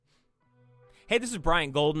Hey, this is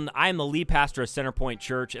Brian Golden. I am the lead pastor of Centerpoint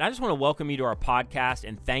Church, and I just want to welcome you to our podcast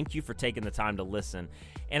and thank you for taking the time to listen.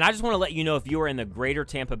 And I just want to let you know if you are in the greater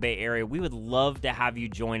Tampa Bay area, we would love to have you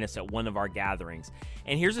join us at one of our gatherings.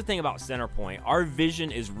 And here's the thing about Centerpoint. Our vision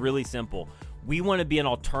is really simple. We want to be an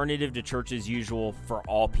alternative to church as usual for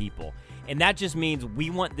all people. And that just means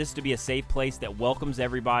we want this to be a safe place that welcomes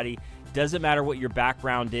everybody. Doesn't matter what your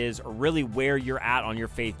background is or really where you're at on your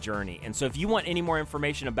faith journey. And so if you want any more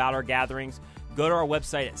information about our gatherings, go to our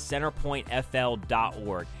website at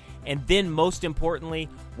centerpointfl.org. And then most importantly,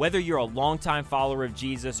 whether you're a longtime follower of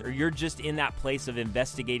Jesus or you're just in that place of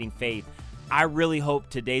investigating faith, I really hope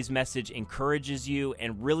today's message encourages you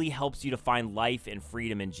and really helps you to find life and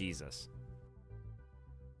freedom in Jesus.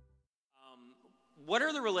 What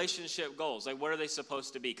are the relationship goals? Like, what are they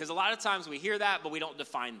supposed to be? Because a lot of times we hear that, but we don't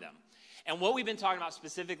define them. And what we've been talking about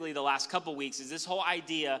specifically the last couple weeks is this whole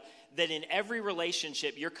idea that in every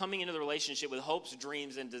relationship, you're coming into the relationship with hopes,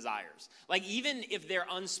 dreams, and desires. Like, even if they're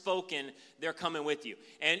unspoken, they're coming with you.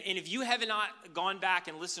 And if you have not gone back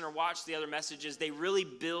and listened or watched the other messages, they really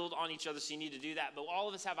build on each other, so you need to do that. But all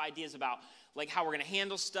of us have ideas about like how we're going to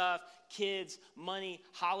handle stuff, kids, money,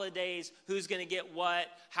 holidays, who's going to get what,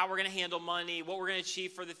 how we're going to handle money, what we're going to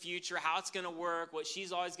achieve for the future, how it's going to work, what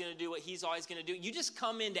she's always going to do, what he's always going to do. You just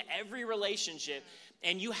come into every relationship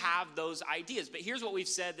and you have those ideas. But here's what we've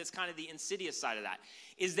said that's kind of the insidious side of that,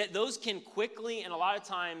 is that those can quickly and a lot of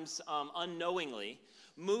times unknowingly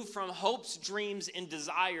move from hopes, dreams, and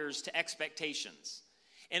desires to expectations.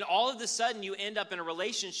 And all of a sudden, you end up in a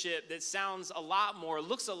relationship that sounds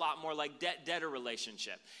looks a lot more like debt-debtor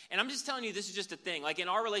relationship. And I'm just telling you, this is just a thing. Like in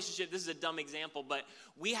our relationship, this is a dumb example, but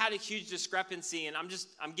we had a huge discrepancy, and I'm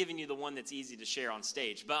giving you the one that's easy to share on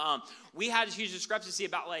stage. But we had a huge discrepancy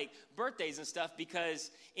about like birthdays and stuff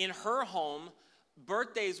because in her home,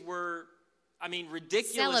 birthdays were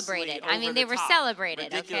ridiculously celebrated. They were top.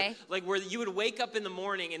 celebrated, Ridiculous. okay? Like where you would wake up in the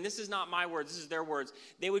morning, and this is not my words, this is their words.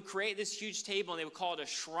 They would create this huge table, and they would call it a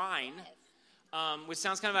shrine, which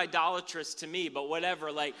sounds kind of idolatrous to me, but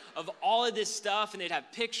whatever, like of all of this stuff, and they'd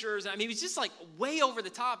have pictures. It was just like way over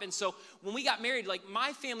the top. And so when we got married, like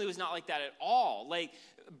my family was not like that at all. Like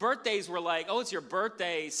birthdays were like, oh, it's your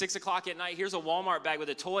birthday, 6 o'clock at night, here's a Walmart bag with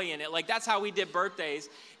a toy in it. Like that's how we did birthdays.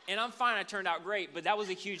 And I'm fine, I turned out great, but that was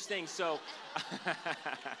a huge thing, so.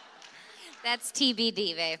 That's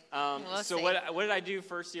TBD, babe. So what did I do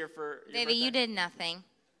first year for your Baby, birthday? you did nothing.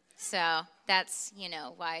 So that's,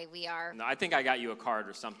 why we are. No, I think I got you a card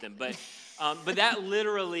or something, but that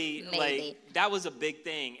literally, that was a big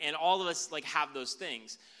thing, and all of us, have those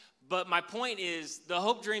things. But my point is, the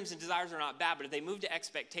hope, dreams, and desires are not bad, but if they move to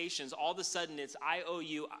expectations, all of a sudden it's I owe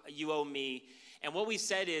you, you owe me. And what we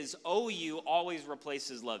said is, owe you always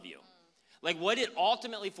replaces love you. Like what it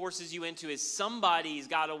ultimately forces you into is somebody's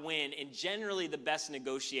got to win, and generally the best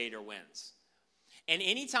negotiator wins. And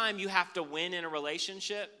anytime you have to win in a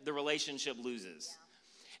relationship, the relationship loses.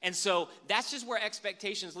 Yeah. And so that's just where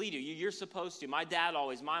expectations lead you. You're supposed to. My dad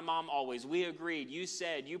always, my mom always, we agreed, you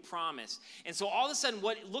said, you promised. And so all of a sudden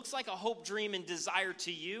what looks like a hope, dream, and desire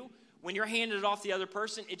to you, when you're handing it off the other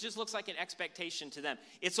person, it just looks like an expectation to them.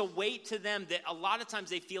 It's a weight to them that a lot of times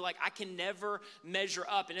they feel like I can never measure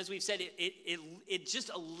up. And as we've said, it just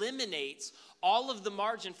eliminates all of the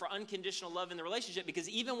margin for unconditional love in the relationship, because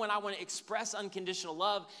even when I want to express unconditional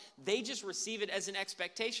love, they just receive it as an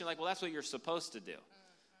expectation. Like, well, that's what you're supposed to do.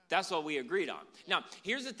 That's what we agreed on. Now,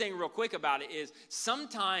 here's the thing real quick about it is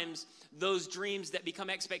sometimes those dreams that become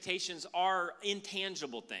expectations are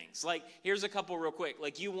intangible things. Like, here's a couple real quick.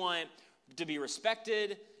 Like, you want to be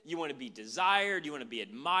respected. You want to be desired. You want to be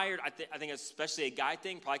admired. I think it's especially a guy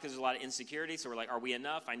thing, probably because there's a lot of insecurity. So we're like, are we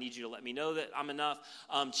enough? I need you to let me know that I'm enough.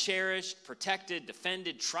 Cherished, protected,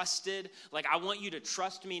 defended, trusted. Like, I want you to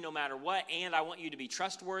trust me no matter what, and I want you to be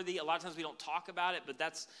trustworthy. A lot of times we don't talk about it, but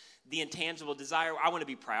that's the intangible desire. I want to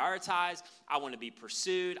be prioritized. I want to be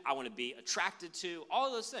pursued. I want to be attracted to. All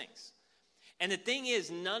of those things. And the thing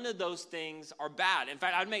is, none of those things are bad. In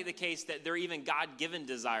fact, I'd make the case that they're even God-given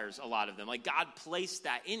desires, a lot of them. Like, God placed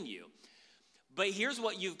that in you. But here's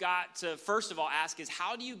what you've got to, first of all, ask is,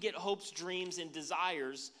 how do you get hopes, dreams, and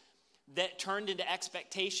desires that turned into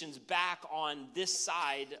expectations back on this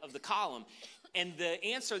side of the column? And the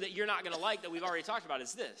answer that you're not going to like that we've already talked about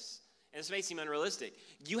is this. And this may seem unrealistic.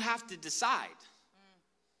 You have to decide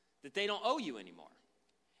that they don't owe you anymore.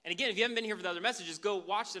 And again, if you haven't been here for the other messages, go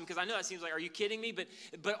watch them, because I know that seems like, are you kidding me? But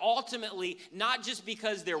ultimately, not just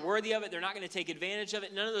because they're worthy of it, they're not going to take advantage of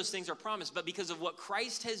it. None of those things are promised. But because of what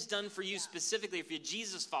Christ has done for you specifically, if you're a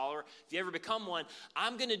Jesus follower, if you ever become one,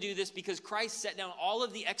 I'm going to do this because Christ set down all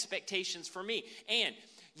of the expectations for me. And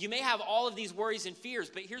You may have all of these worries and fears,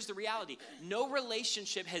 but here's the reality. No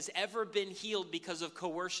relationship has ever been healed because of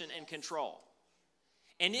coercion and control.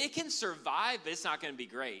 And it can survive, but it's not going to be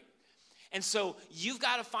great. And so you've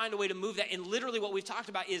got to find a way to move that. And literally what we've talked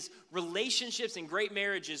about is relationships and great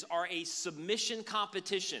marriages are a submission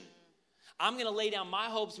competition. I'm going to lay down my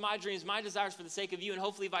hopes, my dreams, my desires for the sake of you, and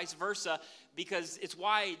hopefully vice versa, because it's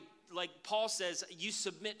why, like Paul says, you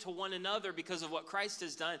submit to one another because of what Christ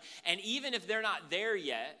has done. And even if they're not there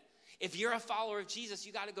yet, if you're a follower of Jesus,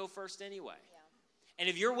 you got to go first anyway. Yeah. And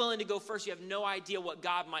if you're willing to go first, you have no idea what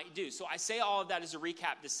God might do. So I say all of that as a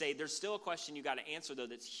recap to say there's still a question you got to answer, though,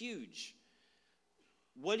 that's huge.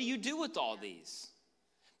 What do you do with all these?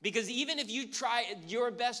 Because even if you try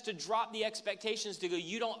your best to drop the expectations to go,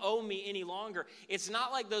 you don't owe me any longer, it's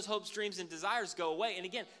not like those hopes, dreams, and desires go away. And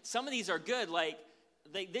again, some of these are good. Like,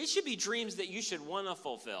 they should be dreams that you should want to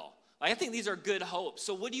fulfill. Like, I think these are good hopes.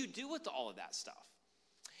 So what do you do with all of that stuff?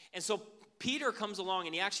 And so Peter comes along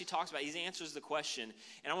and he actually talks about it. He answers the question.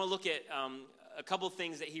 And I want to look at a couple of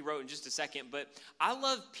things that he wrote in just a second. But I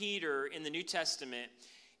love Peter in the New Testament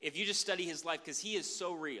if you just study his life, because he is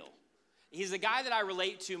so real. He's the guy that I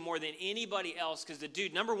relate to more than anybody else, because the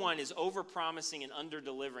dude, number one, is over-promising and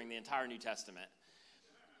under-delivering the entire New Testament.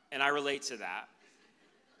 And I relate to that.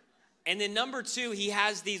 And then number two, he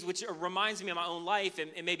has these, which reminds me of my own life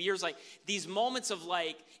and maybe yours, like these moments of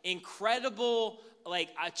like incredible like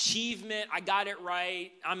achievement. I got it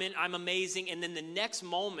right. I'm amazing. And then the next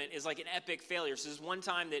moment is like an epic failure. So there's one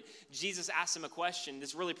time that Jesus asked him a question,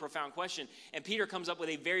 this really profound question, and Peter comes up with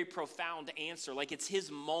a very profound answer. Like it's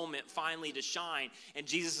his moment finally to shine. And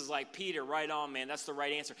Jesus is like, Peter, right on, man. That's the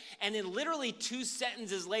right answer. And then literally 2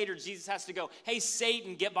 sentences later, Jesus has to go, hey,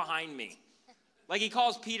 Satan, get behind me. Like he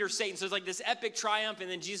calls Peter Satan. So it's like this epic triumph,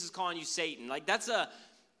 and then Jesus calling you Satan. Like that's a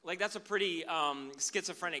pretty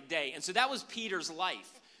schizophrenic day. And so that was Peter's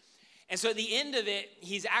life. And so at the end of it,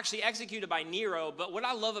 he's actually executed by Nero. But what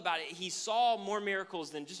I love about it, he saw more miracles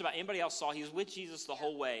than just about anybody else saw. He was with Jesus the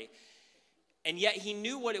whole way. And yet he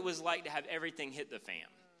knew what it was like to have everything hit the fan.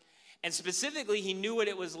 And specifically, he knew what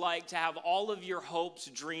it was like to have all of your hopes,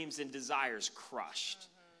 dreams, and desires crushed.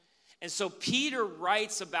 And so Peter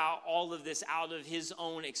writes about all of this out of his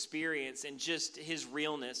own experience and just his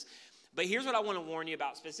realness. But here's what I want to warn you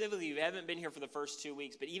about. Specifically, you haven't been here for the first 2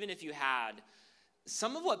 weeks, but even if you had,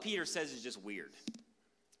 some of what Peter says is just weird.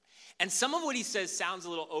 And some of what he says sounds a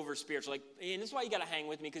little over-spiritual. Like, and this is why you got to hang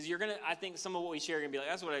with me, because I think some of what we share are going to be like,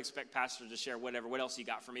 that's what I expect pastors to share, whatever. What else you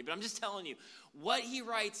got for me? But I'm just telling you, what he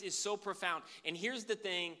writes is so profound. And here's the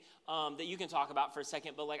thing that you can talk about for a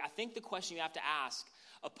second. But like, I think the question you have to ask,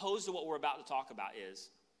 opposed to what we're about to talk about, is,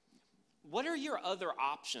 what are your other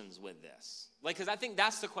options with this? Like, because I think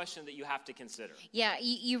that's the question that you have to consider. Yeah,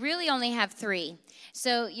 you really only have 3.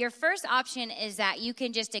 So your first option is that you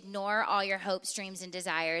can just ignore all your hopes, dreams, and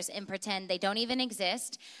desires and pretend they don't even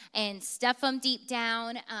exist and stuff them deep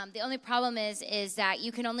down. The only problem is that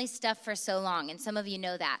you can only stuff for so long, and some of you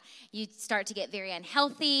know that. You start to get very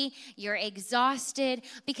unhealthy, you're exhausted,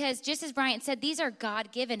 because just as Bryant said, these are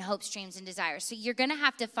God-given hopes, dreams, and desires. So you're going to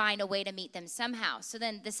have to find a way to meet them somehow. So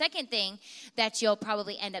then the second thing that you'll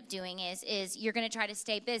probably end up doing is you're going to try to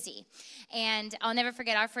stay busy. And I'll never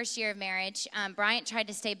forget our first year of marriage. Bryant tried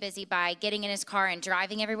to stay busy by getting in his car and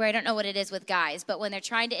driving everywhere. I don't know what it is with guys, but when they're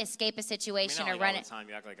trying to escape a situation or run it. All the time,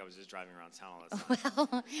 you act like I was just driving around town all the time.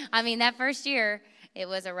 Well, I mean, that first year, it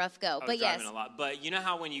was a rough go. But yes. A lot. But you know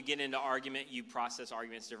how when you get into argument, you process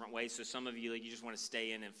arguments different ways. So some of you, like, you just want to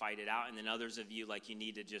stay in and fight it out. And then others of you, like, you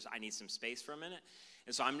need to I need some space for a minute.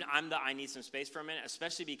 And so I need some space for a minute,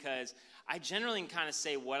 especially because I generally can kind of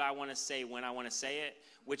say what I want to say when I want to say it,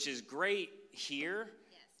 which is great here.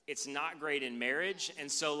 Yes. It's not great in marriage.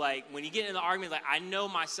 And so, like, when you get in the argument, like, I know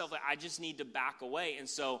myself, like, I just need to back away. And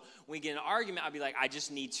so when we get in an argument, I'll be like, I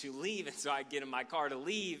just need to leave. And so I get in my car to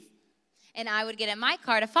leave. And I would get in my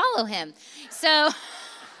car to follow him. So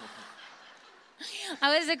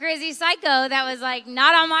I was a crazy psycho that was like,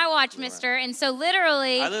 not on my watch, mister. And so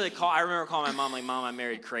I remember calling my mom, like, Mom, I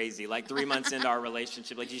married crazy. Like 3 months into our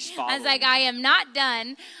relationship, like, you just followed I was like, I am not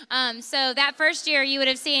done. So that first year, you would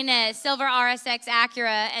have seen a silver RSX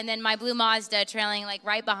Acura and then my blue Mazda trailing like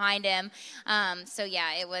right behind him. So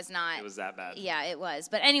yeah, it was that bad. Yeah, it was.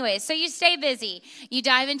 But anyway, so you stay busy. You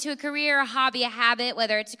dive into a career, a hobby, a habit,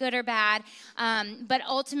 whether it's good or bad. But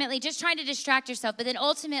ultimately, just trying to distract yourself. But then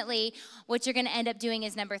ultimately, what you're going to end up doing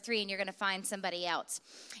is number 3, and you're going to find somebody else.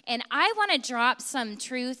 And I want to drop some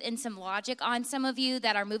truth and some logic on some of you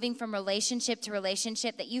that are moving from relationship to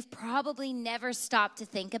relationship that you've probably never stopped to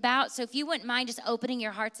think about. So if you wouldn't mind just opening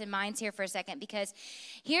your hearts and minds here for a second, because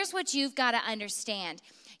here's what you've got to understand.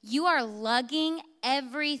 You are lugging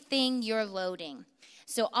everything you're loading.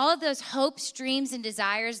 So all of those hopes, dreams, and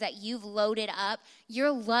desires that you've loaded up,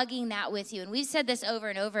 you're lugging that with you. And we've said this over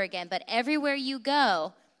and over again, but everywhere you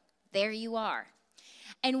go, there you are.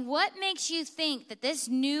 And what makes you think that this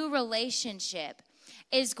new relationship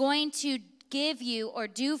is going to give you or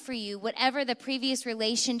do for you whatever the previous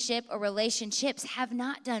relationship or relationships have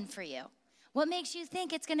not done for you? What makes you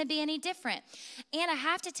think it's going to be any different? And I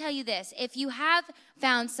have to tell you this, if you have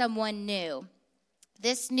found someone new,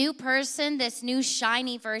 this new person, this new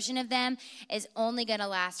shiny version of them is only going to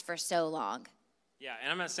last for so long. Yeah,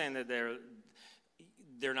 and I'm not saying that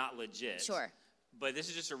they're not legit. Sure. But this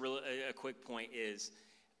is just a quick point is,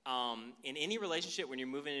 in any relationship, when you're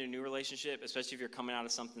moving into a new relationship, especially if you're coming out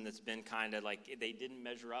of something that's been kind of like they didn't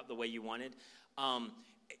measure up the way you wanted,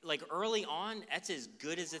 like early on, that's as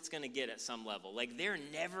good as it's going to get at some level. Like they're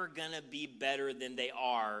never going to be better than they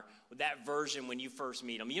are with that version when you first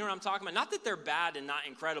meet them. You know what I'm talking about? Not that they're bad and not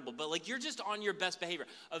incredible, but like you're just on your best behavior.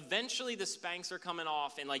 Eventually the Spanx are coming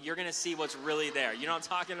off and like you're going to see what's really there. You know what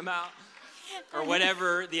I'm talking about? Or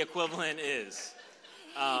whatever the equivalent is.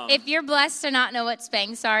 If you're blessed to not know what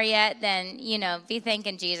Spanx are yet, then, be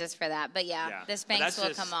thanking Jesus for that. But yeah, the Spanx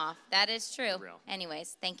will come off. That is true.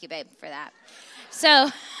 Anyways, thank you, babe, for that. So,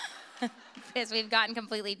 because we've gotten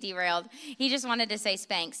completely derailed. He just wanted to say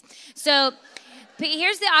Spanx. So,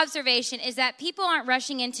 here's the observation, is that people aren't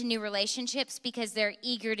rushing into new relationships because they're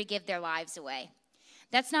eager to give their lives away.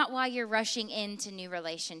 That's not why you're rushing into new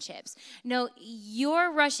relationships. No,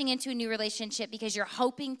 you're rushing into a new relationship because you're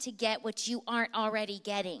hoping to get what you aren't already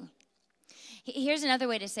getting. Here's another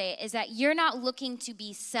way to say it, is that you're not looking to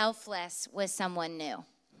be selfless with someone new.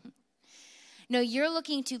 No, you're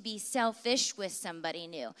looking to be selfish with somebody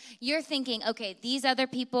new. You're thinking, okay, these other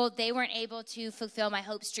people, they weren't able to fulfill my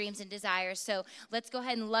hopes, dreams, and desires, so let's go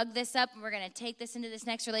ahead and lug this up, and we're going to take this into this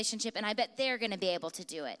next relationship, and I bet they're going to be able to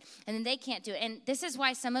do it. And then they can't do it. And this is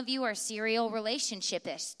why some of you are serial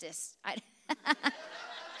relationshipists.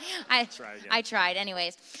 I tried.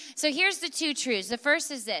 Anyways, so here's the two truths. The first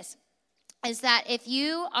is this, is that if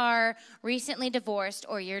you are recently divorced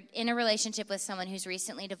or you're in a relationship with someone who's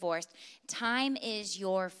recently divorced, time is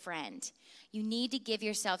your friend. You need to give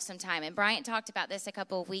yourself some time. And Bryant talked about this a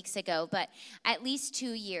couple of weeks ago, but at least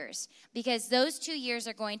 2 years. Because those 2 years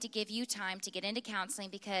are going to give you time to get into counseling,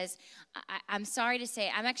 because I'm sorry to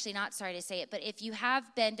say, I'm actually not sorry to say it, but if you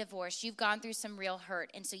have been divorced, you've gone through some real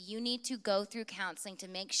hurt. And so you need to go through counseling to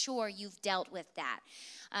make sure you've dealt with that.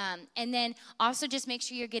 And then also just make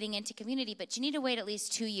sure you're getting into community, but you need to wait at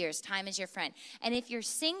least 2 years. Time is your friend. And if you're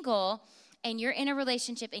single and you're in a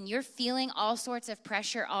relationship and you're feeling all sorts of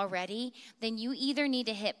pressure already, then you either need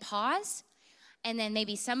to hit pause, and then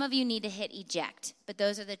maybe some of you need to hit eject. But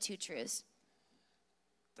those are the two truths.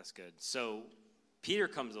 That's good. So Peter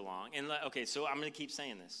comes along, and okay, so I'm going to keep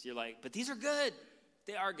saying this. You're like, but these are good.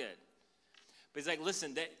 They are good. But he's like,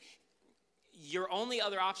 listen, your only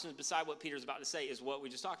other options beside what Peter's about to say is what we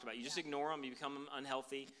just talked about. You just ignore them. You become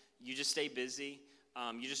unhealthy. You just stay busy.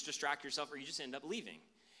 You just distract yourself, or you just end up leaving.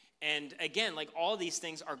 And again, like all these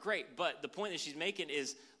things are great, but the point that she's making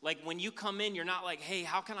is like when you come in, you're not like, hey,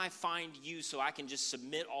 how can I find you so I can just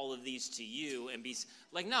submit all of these to you and be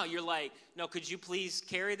like, no, you're like, no, could you please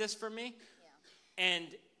carry this for me? Yeah. And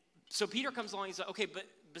so Peter comes along and says, okay, but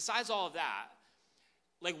besides all of that,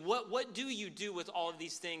 like what do you do with all of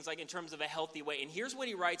these things, like in terms of a healthy way? And here's what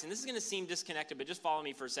he writes, and this is going to seem disconnected, but just follow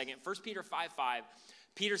me for a second. 1 Peter 5:5.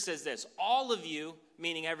 Peter says this, all of you,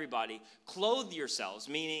 meaning everybody, clothe yourselves,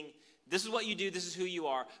 meaning this is what you do, this is who you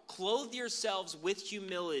are. Clothe yourselves with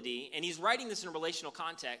humility, and he's writing this in a relational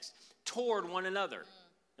context, toward one another.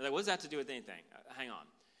 You're like, what does that have to do with anything? Hang on.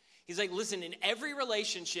 He's like, listen, in every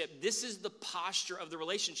relationship, this is the posture of the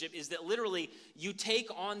relationship, is that literally you take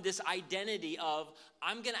on this identity of,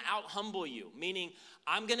 I'm going to out-humble you, meaning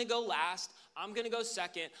I'm going to go last, I'm going to go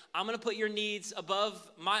second, I'm going to put your needs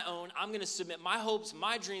above my own, I'm going to submit my hopes,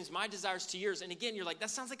 my dreams, my desires to yours. And again, you're like, that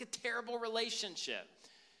sounds like a terrible relationship,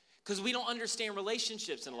 because we don't understand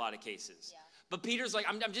relationships in a lot of cases. Yeah. But Peter's like,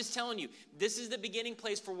 I'm just telling you, this is the beginning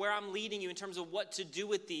place for where I'm leading you in terms of what to do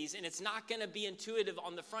with these. And it's not going to be intuitive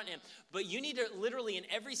on the front end. But you need to literally, in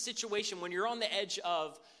every situation, when you're on the edge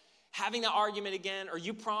of having that argument again, or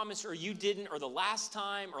you promised, or you didn't, or the last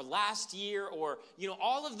time, or last year, or,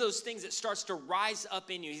 all of those things that starts to rise up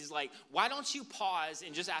in you. He's like, why don't you pause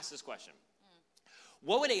and just ask this question?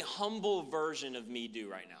 What would a humble version of me do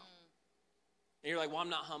right now? And you're like, well, I'm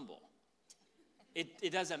not humble.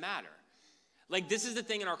 It doesn't matter. Like, this is the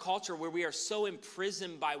thing in our culture where we are so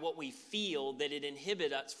imprisoned by what we feel that it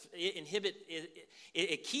inhibits us.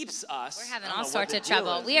 It keeps us. We're having all sorts of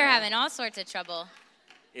trouble. We are having all sorts of trouble.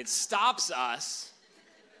 It stops us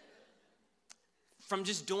from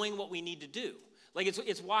just doing what we need to do. Like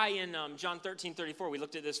it's why in John 13:34, we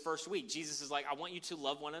looked at this first week. Jesus is like, I want you to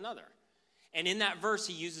love one another. And in that verse,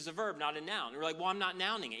 he uses a verb, not a noun. And we're like, well, I'm not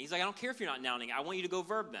nouning it. He's like, I don't care if you're not nouning it. I want you to go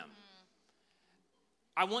verb them.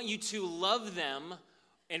 I want you to love them,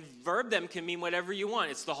 and verb them can mean whatever you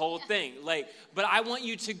want. It's the whole thing. But I want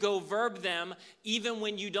you to go verb them even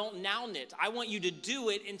when you don't noun it. I want you to do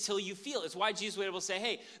it until you feel it. It's why Jesus was able to say,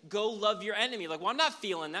 hey, go love your enemy. Like, well, I'm not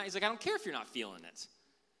feeling that. He's like, I don't care if you're not feeling it.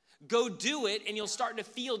 Go do it, and you'll start to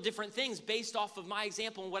feel different things based off of my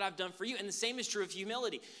example and what I've done for you. And the same is true of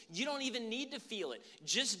humility. You don't even need to feel it.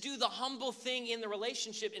 Just do the humble thing in the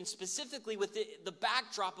relationship, and specifically with the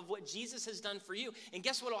backdrop of what Jesus has done for you. And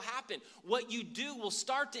guess what will happen? What you do will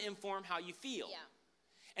start to inform how you feel. Yeah.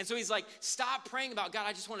 And so he's like, stop praying about, God,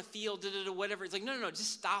 I just want to feel, whatever. He's like, no,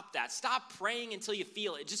 just stop that. Stop praying until you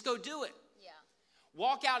feel it. Just go do it.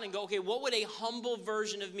 Walk out and go, okay, what would a humble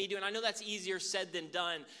version of me do? And I know that's easier said than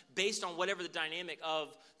done based on whatever the dynamic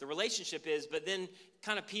of the relationship is. But then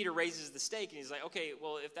kind of Peter raises the stake and he's like, okay,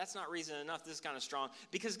 well, if that's not reason enough, this is kind of strong.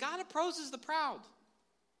 Because God opposes the proud,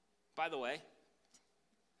 by the way.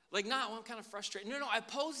 Like, well, I'm kind of frustrated. No, I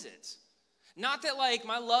oppose it. Not that like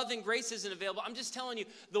my love and grace isn't available. I'm just telling you,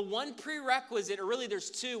 the one prerequisite, or really there's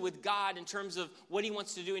two with God in terms of what he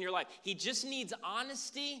wants to do in your life. He just needs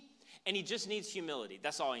honesty. And he just needs humility.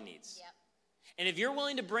 That's all he needs. Yep. And if you're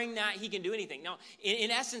willing to bring that, he can do anything. Now, in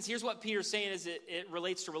essence, here's what Peter's saying as it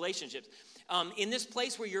relates to relationships. In this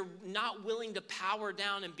place where you're not willing to power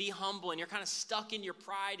down and be humble, and you're kind of stuck in your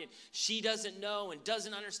pride, and she doesn't know and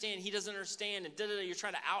doesn't understand, he doesn't understand, and you're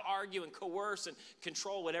trying to out-argue and coerce and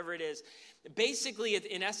control whatever it is. Basically,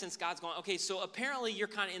 in essence, God's going, okay, so apparently you're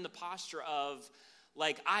kind of in the posture of,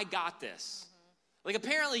 like, I got this. Mm-hmm. Like,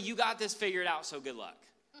 apparently you got this figured out, so good luck.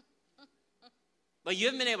 Like, you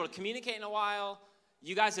haven't been able to communicate in a while.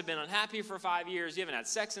 You guys have been unhappy for 5 years. You haven't had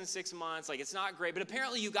sex in 6 months. Like, it's not great. But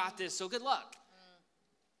apparently you got this, so good luck.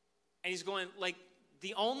 And he's going, like,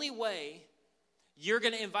 the only way you're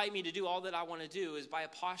going to invite me to do all that I want to do is by a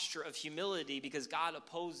posture of humility, because God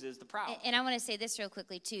opposes the proud. And I want to say this real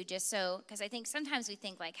quickly, too, just so, because I think sometimes we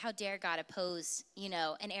think, like, how dare God oppose,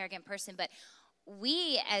 an arrogant person. But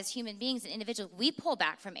we as human beings and individuals, we pull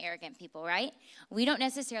back from arrogant people, right? We don't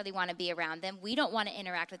necessarily want to be around them. We don't want to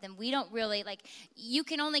interact with them. We don't really, you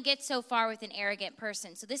can only get so far with an arrogant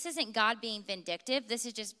person. So this isn't God being vindictive. This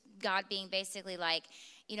is just God being basically like,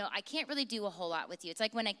 I can't really do a whole lot with you. It's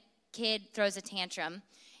like when a kid throws a tantrum,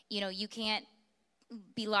 you can't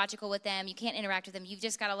be logical with them. You can't interact with them. You've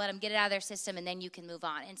just got to let them get it out of their system, and then you can move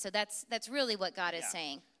on. And so that's really what God is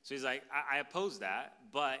saying. So he's like, I oppose that,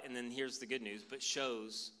 and then here's the good news, but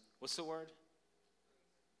shows, what's the word?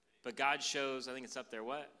 But God shows, I think it's up there,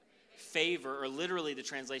 what? Favor, or literally the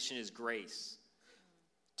translation is grace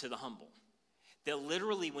to the humble. That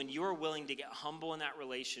literally when you are willing to get humble in that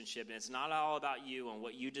relationship, and it's not all about you and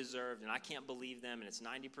what you deserved, and I can't believe them, and it's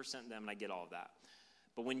 90% them, and I get all of that.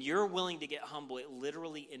 But when you're willing to get humble, it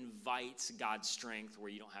literally invites God's strength where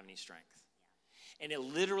you don't have any strength. And it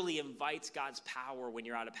literally invites God's power when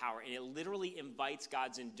you're out of power. And it literally invites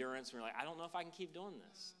God's endurance when you're like, I don't know if I can keep doing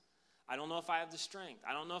this. I don't know if I have the strength.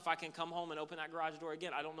 I don't know if I can come home and open that garage door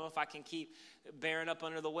again. I don't know if I can keep bearing up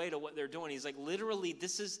under the weight of what they're doing. He's like, literally,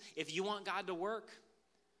 this is, if you want God to work,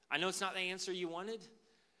 I know it's not the answer you wanted,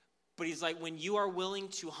 but he's like, when you are willing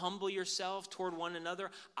to humble yourself toward one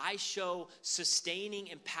another, I show sustaining,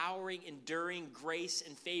 empowering, enduring grace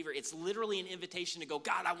and favor. It's literally an invitation to go,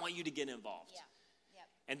 God, I want you to get involved. Yeah.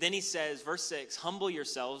 And then he says, verse 6, humble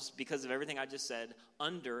yourselves because of everything I just said,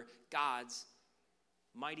 under God's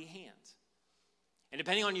mighty hand. And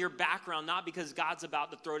depending on your background, not because God's about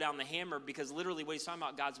to throw down the hammer, because literally what he's talking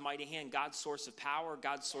about, God's mighty hand, God's source of power,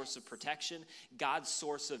 God's source of protection, God's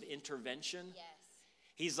source of intervention. Yes.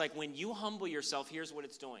 He's like, when you humble yourself, here's what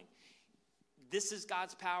it's doing. This is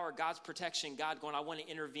God's power, God's protection, God going, I want to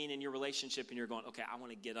intervene in your relationship, and you're going, okay, I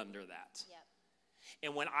want to get under that. Yep.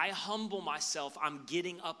 And when I humble myself, I'm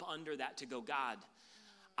getting up under that to go, God,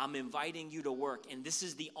 I'm inviting you to work. And this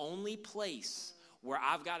is the only place where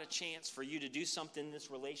I've got a chance for you to do something in this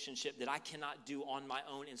relationship that I cannot do on my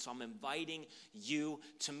own. And so I'm inviting you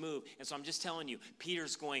to move. And so I'm just telling you,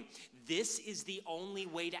 Peter's going, this is the only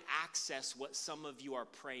way to access what some of you are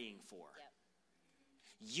praying for. Yep.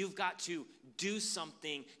 You've got to do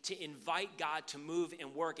something to invite God to move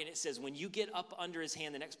and work. And it says, when you get up under his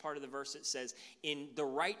hand, the next part of the verse, it says, in the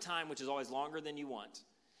right time, which is always longer than you want.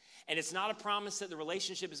 And it's not a promise that the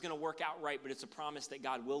relationship is going to work out right, but it's a promise that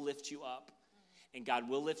God will lift you up, and God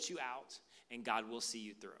will lift you out, and God will see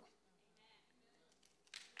you through.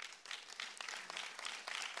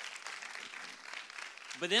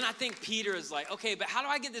 But then I think Peter is like, okay, but how do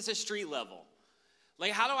I get this at street level?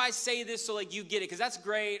 Like, how do I say this so, like, you get it? Because that's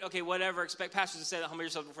great. Okay, whatever. Expect pastors to say that, humble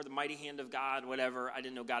yourself before the mighty hand of God, whatever. I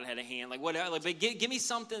didn't know God had a hand. Like, whatever. Like, but give me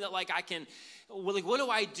something that, like, I can, well, like, what do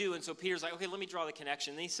I do? And so Peter's like, okay, let me draw the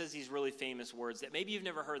connection. And then he says these really famous words that maybe you've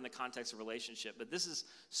never heard in the context of relationship, but this is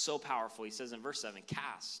so powerful. He says in verse 7,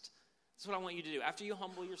 cast. That's what I want you to do. After you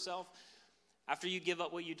humble yourself, after you give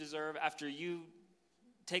up what you deserve, after you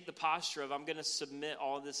take the posture of, I'm going to submit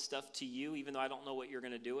all this stuff to you, even though I don't know what you're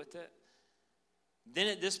going to do with it. Then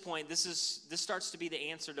at this point, this starts to be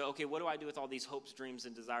the answer to, okay, what do I do with all these hopes, dreams,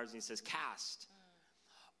 and desires? And he says, cast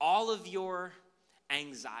all of your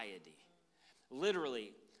anxiety,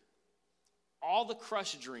 literally, all the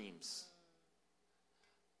crushed dreams,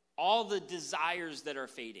 all the desires that are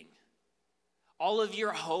fading, all of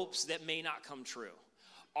your hopes that may not come true,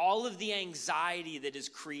 all of the anxiety that is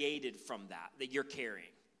created from that you're carrying.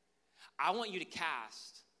 I want you to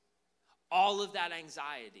cast all of that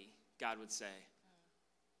anxiety, God would say,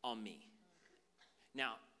 on me.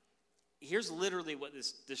 Now, here's literally what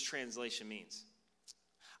this translation means.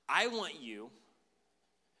 I want you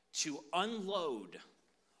to unload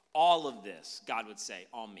all of this, God would say,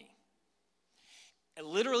 on me. And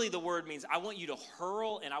literally the word means I want you to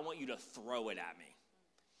hurl and I want you to throw it at me.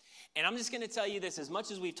 And I'm just going to tell you this, as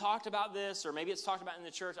much as we've talked about this, or maybe it's talked about in the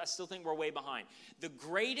church, I still think we're way behind. The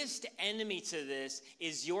greatest enemy to this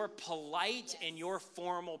is your polite and your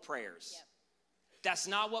formal prayers. Yep. That's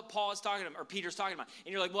not what Paul is talking about, or Peter's talking about.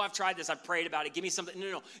 And you're like, well, I've tried this, I've prayed about it, give me something.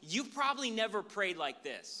 No. You've probably never prayed like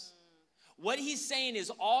this. What he's saying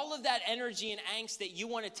is all of that energy and angst that you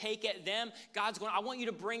want to take at them, God's going, I want you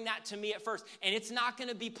to bring that to me at first. And it's not going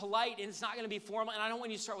to be polite and it's not going to be formal. And I don't want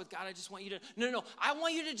you to start with, God, I just want you to, no. I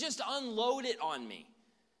want you to just unload it on me.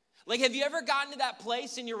 Like, have you ever gotten to that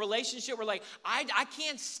place in your relationship where, like, I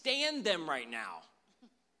can't stand them right now?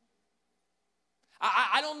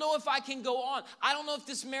 I don't know if I can go on. I don't know if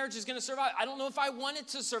this marriage is going to survive. I don't know if I want it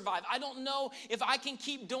to survive. I don't know if I can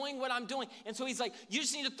keep doing what I'm doing. And so he's like, you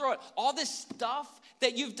just need to throw it. All this stuff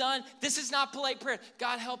that you've done, this is not polite prayer.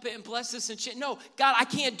 God, help it and bless this and shit. No, God, I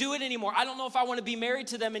can't do it anymore. I don't know if I want to be married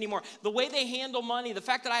to them anymore. The way they handle money, the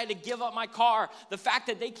fact that I had to give up my car, the fact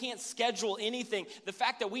that they can't schedule anything, the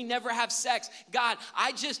fact that we never have sex. God,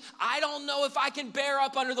 I don't know if I can bear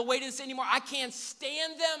up under the weight of this anymore. I can't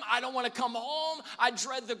stand them. I don't want to come home. I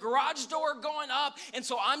dread the garage door going up. And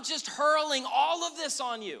so I'm just hurling all of this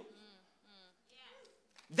on you.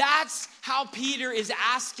 That's how Peter is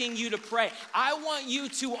asking you to pray. I want you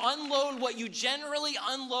to unload what you generally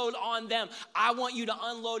unload on them. I want you to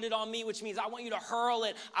unload it on me, which means I want you to hurl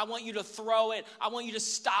it. I want you to throw it. I want you to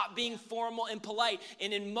stop being formal and polite.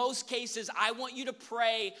 And in most cases, I want you to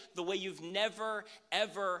pray the way you've never,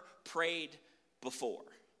 ever prayed before.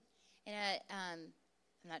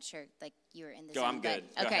 I'm not sure, like, you were in the Go, I'm good.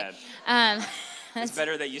 But, okay. Go ahead. It's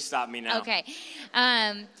better that you stop me now. Okay.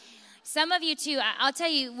 Some of you, too, I'll tell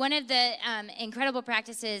you, one of the incredible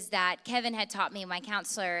practices that Kevin had taught me, my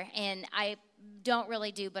counselor, and I don't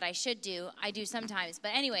really do, but I should do. I do sometimes.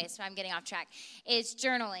 But anyway, so I'm getting off track, is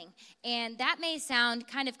journaling. And that may sound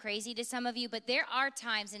kind of crazy to some of you, but there are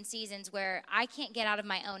times and seasons where I can't get out of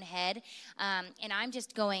my own head, and I'm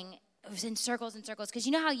just going in circles and circles, because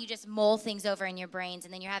you know how you just mull things over in your brains,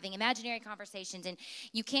 and then you're having imaginary conversations, and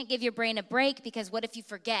you can't give your brain a break, because what if you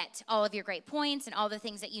forget all of your great points and all the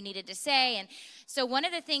things that you needed to say? And so one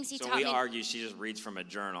of the things he taught me... So we argue she just reads from a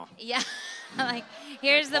journal. Yeah. Like,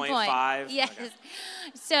 here's like the point. 0.5. Yes. Okay.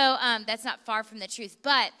 So that's not far from the truth,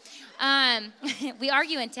 but we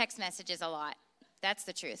argue in text messages a lot. That's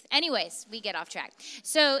the truth. Anyways, we get off track.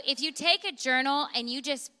 So if you take a journal and you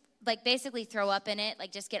just like basically throw up in it,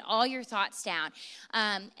 like just get all your thoughts down.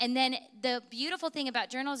 And then the beautiful thing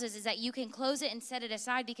about journals is that you can close it and set it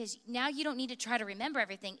aside, because now you don't need to try to remember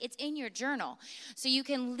everything. It's in your journal. So you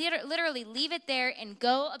can literally leave it there and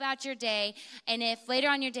go about your day. And if later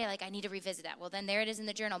on your day, like, I need to revisit that, well, then there it is in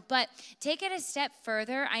the journal. But take it a step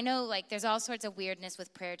further. I know, like, there's all sorts of weirdness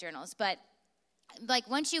with prayer journals, but like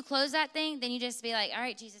once you close that thing, then you just be like, all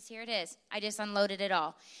right, Jesus, here it is. I just unloaded it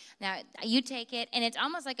all. Now, you take it, and it's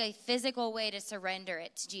almost like a physical way to surrender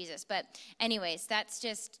it to Jesus. But anyways, that's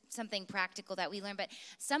just something practical that we learn. But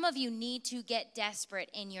some of you need to get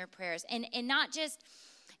desperate in your prayers, and not just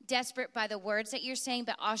desperate by the words that you're saying,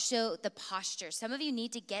 but also the posture. Some of you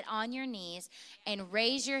need to get on your knees and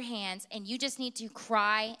raise your hands, and you just need to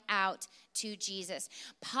cry out to Jesus.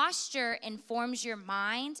 Posture informs your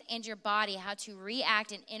mind and your body how to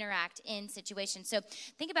react and interact in situations. So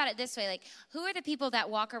think about it this way, like, who are the people that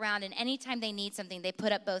walk around and anytime they need something, they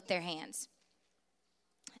put up both their hands?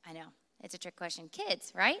 I know. It's a trick question.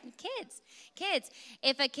 Kids, right? Kids.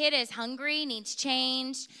 If a kid is hungry, needs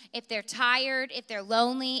change, if they're tired, if they're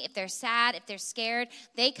lonely, if they're sad, if they're scared,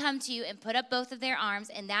 they come to you and put up both of their arms,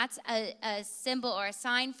 and that's a symbol or a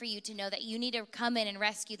sign for you to know that you need to come in and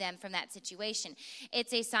rescue them from that situation.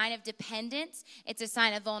 It's a sign of dependence. It's a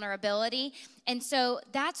sign of vulnerability. And so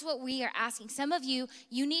that's what we are asking. Some of you,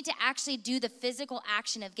 you need to actually do the physical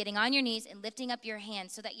action of getting on your knees and lifting up your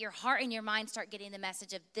hands so that your heart and your mind start getting the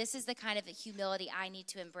message of this is the kind of humility I need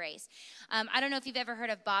to embrace. I don't know if you've ever heard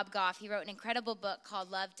of Bob Goff. He wrote an incredible book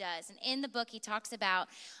called Love Does. And in the book, he talks about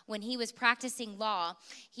when he was practicing law,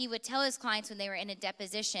 he would tell his clients when they were in a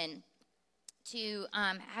deposition to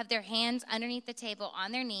have their hands underneath the table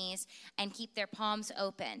on their knees and keep their palms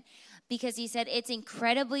open. Because he said it's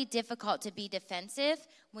incredibly difficult to be defensive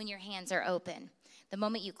when your hands are open. The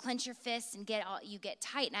moment you clench your fists and you get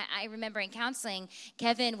tight. And I remember in counseling,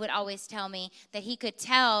 Kevin would always tell me that he could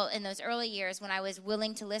tell in those early years when I was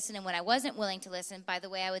willing to listen and when I wasn't willing to listen by the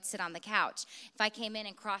way I would sit on the couch. If I came in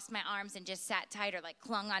and crossed my arms and just sat tight or like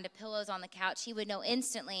clung onto pillows on the couch, he would know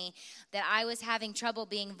instantly that I was having trouble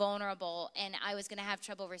being vulnerable and I was going to have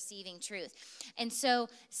trouble receiving truth. And so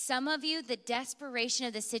some of you, the desperation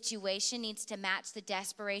of the situation needs to match the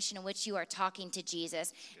desperation in which you are talking to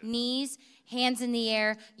Jesus. Knees, hands in the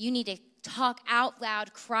air. You need to talk out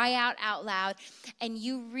loud, cry out loud, and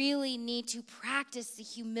you really need to practice the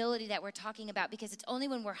humility that we're talking about, because it's only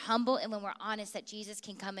when we're humble and when we're honest that Jesus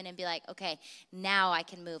can come in and be like, okay, now I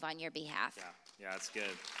can move on your behalf. Yeah, that's good.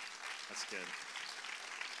 That's good.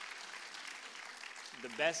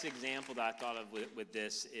 The best example that I thought of with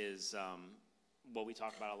this is what we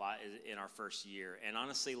talk about a lot is in our first year. And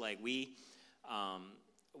honestly, like we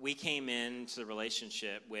came into the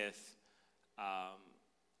relationship with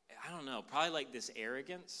I don't know, probably like this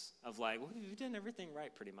arrogance of like, well, we've done everything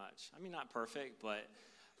right pretty much. I mean, not perfect, but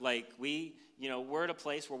like we're at a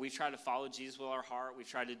place where we've tried to follow Jesus with our heart. We've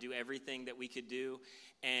tried to do everything that we could do.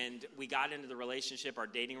 And we got into the relationship. Our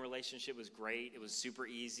dating relationship was great. It was super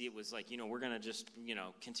easy. It was like, we're going to just,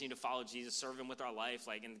 continue to follow Jesus, serve him with our life.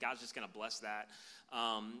 Like, and God's just going to bless that.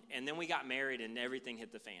 And then we got married and everything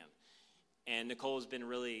hit the fan. And Nicole has been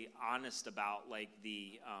really honest about like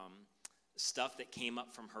the, stuff that came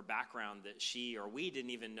up from her background that she or we didn't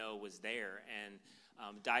even know was there, and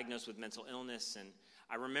diagnosed with mental illness. And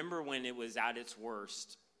I remember when it was at its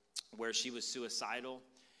worst, where she was suicidal,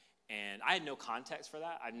 and I had no context for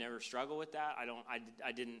that. I've never struggled with that.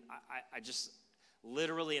 I just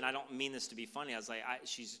literally, and I don't mean this to be funny, I was like,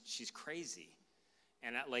 she's crazy.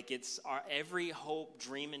 And it's every hope,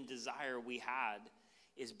 dream, and desire we had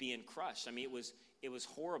is being crushed. I mean, it was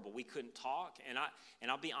horrible. We couldn't talk, and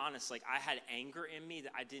I'll be honest, like I had anger in me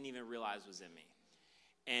that I didn't even realize was in me.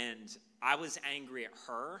 And I was angry at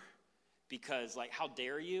her because, like, how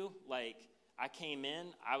dare you? Like, I came in,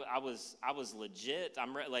 I was legit.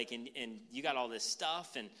 I'm like, and you got all this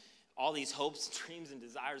stuff and all these hopes, dreams, and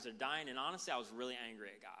desires are dying. And honestly, I was really angry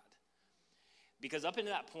at God. Because up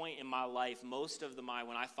until that point in my life, most of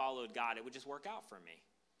when I followed God, it would just work out for me.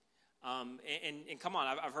 And come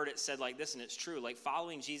on, I've heard it said like this, and it's true. Like,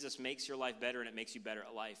 following Jesus makes your life better, and it makes you better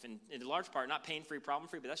at life. And in large part, not pain-free,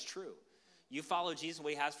 problem-free, but that's true. You follow Jesus and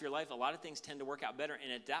what he has for your life, a lot of things tend to work out better.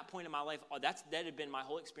 And at that point in my life, that had been my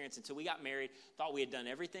whole experience until we got married, thought we had done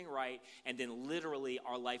everything right, and then literally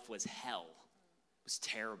our life was hell. It was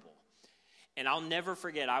terrible. And I'll never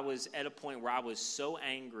forget, I was at a point where I was so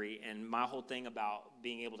angry, and my whole thing about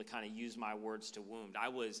being able to kind of use my words to wound, I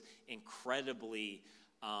was incredibly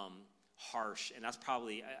harsh, and that's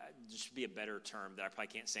probably should be a better term that I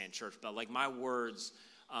probably can't say in church, but like my words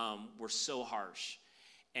were so harsh,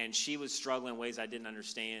 and she was struggling in ways I didn't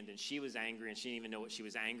understand, and she was angry, and she didn't even know what she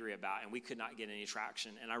was angry about, and we could not get any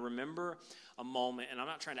traction. And I remember a moment, and I'm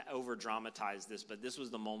not trying to over dramatize this, but this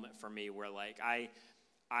was the moment for me where like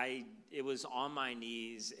it was on my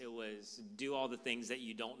knees. It was do all the things that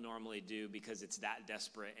you don't normally do because it's that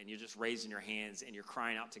desperate, and you're just raising your hands and you're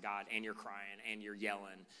crying out to God, and you're crying and you're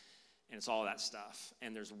yelling, and it's all that stuff.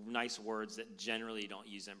 And there's nice words that generally you don't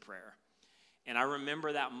use in prayer. And I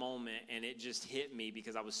remember that moment, and it just hit me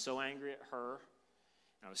because I was so angry at her,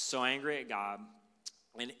 and I was so angry at God,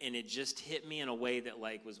 and it just hit me in a way that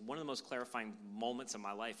like was one of the most clarifying moments of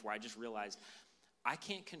my life, where I just realized I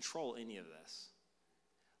can't control any of this.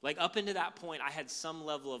 Like, up until that point, I had some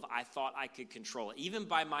level of I thought I could control it. Even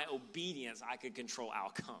by my obedience, I could control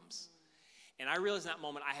outcomes. And I realized in that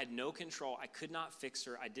moment I had no control. I could not fix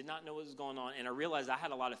her. I did not know what was going on. And I realized I had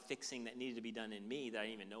a lot of fixing that needed to be done in me that I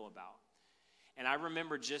didn't even know about. And I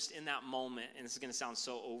remember just in that moment, and this is going to sound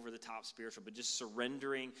so over the top spiritual, but just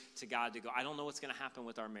surrendering to God to go, I don't know what's going to happen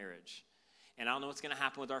with our marriage. and I don't know what's going to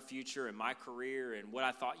happen with our future and my career and what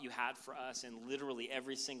I thought you had for us, and literally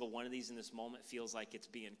every single one of these in this moment feels like it's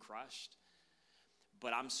being crushed.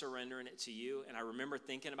 But I'm surrendering it to you. And I remember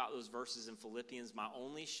thinking about those verses in Philippians. My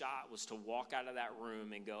only shot was to walk out of that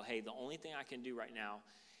room and go, hey, the only thing I can do right now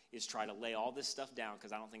is try to lay all this stuff down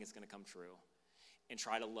because I don't think it's going to come true, and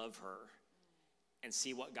try to love her and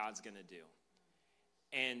see what God's going to do.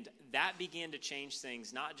 And that began to change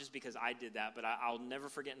things, not just because I did that, but I'll never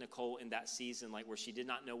forget Nicole in that season, like where she did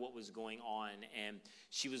not know what was going on, and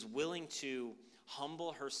she was willing to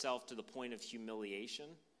humble herself to the point of humiliation.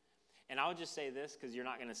 And I would just say this, because you're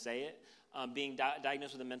not going to say it, being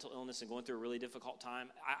diagnosed with a mental illness and going through a really difficult time,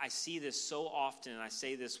 I see this so often, and I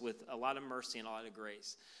say this with a lot of mercy and a lot of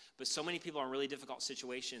grace. But so many people are in really difficult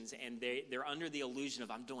situations, and they're under the illusion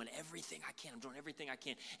of, I'm doing everything I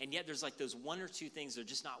can, and yet there's like those one or two things they're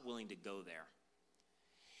just not willing to go there.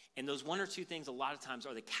 And those one or two things a lot of times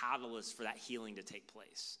are the catalyst for that healing to take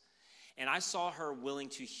place. And I saw her willing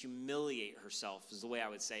to humiliate herself, is the way I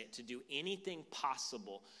would say it, to do anything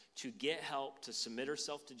possible to get help, to submit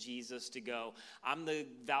herself to Jesus, to go, I'm the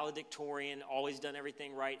valedictorian, always done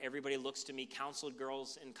everything right, everybody looks to me, counseled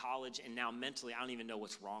girls in college, and now mentally I don't even know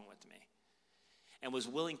what's wrong with me. And was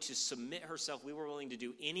willing to submit herself. We were willing to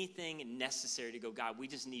do anything necessary to go, God, we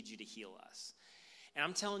just need you to heal us. And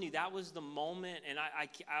I'm telling you, that was the moment, and I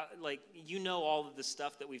like, you know, all of the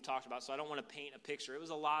stuff that we've talked about, so I don't want to paint a picture. There was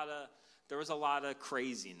a lot of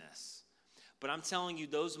craziness. But I'm telling you,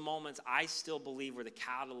 those moments I still believe were the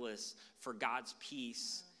catalyst for God's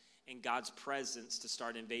peace and God's presence to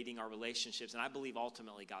start invading our relationships, and I believe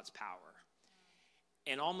ultimately God's power.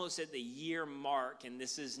 And almost at the year mark, and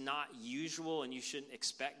this is not usual, and you shouldn't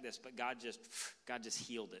expect this, but God just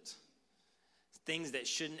healed it. Things that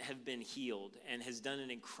shouldn't have been healed, and has done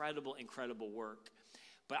an incredible, incredible work.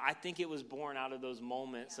 But I think it was born out of those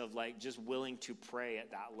moments of like just willing to pray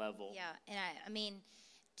at that level. Yeah, and I mean,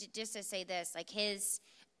 just to say this, like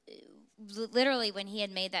literally when he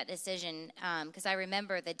had made that decision, because I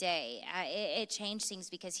remember the day, it changed things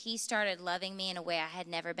because he started loving me in a way I had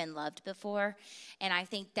never been loved before. And I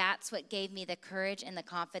think that's what gave me the courage and the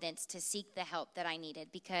confidence to seek the help that I needed,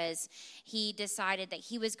 because he decided that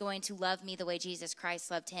he was going to love me the way Jesus Christ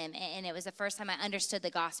loved him. And it was the first time I understood the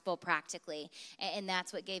gospel practically. And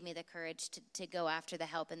that's what gave me the courage to go after the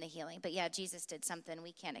help and the healing. But yeah, Jesus did something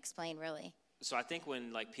we can't explain really. So I think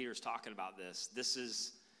when like Peter's talking about this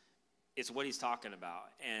it's what he's talking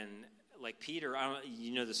about. And like Peter,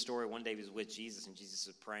 you know the story, one day he was with Jesus and Jesus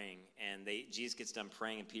is praying, and Jesus gets done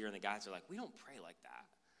praying, and Peter and the guys are like, we don't pray like that.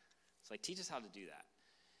 It's like, teach us how to do that.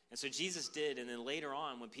 And so Jesus did, and then later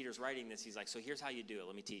on when Peter's writing this, he's like, so here's how you do it,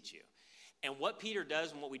 let me teach you. And what Peter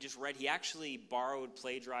does and what we just read, he actually borrowed,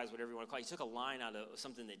 plagiarized, whatever you want to call it. He took a line out of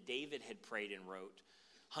something that David had prayed and wrote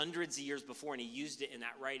hundreds of years before, and he used it in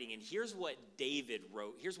that writing. And here's what David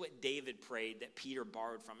wrote. Here's what David prayed that Peter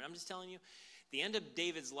borrowed from. And I'm just telling you, at the end of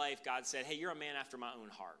David's life, God said, hey, you're a man after my own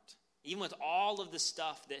heart. Even with all of the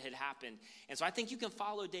stuff that had happened. And so I think you can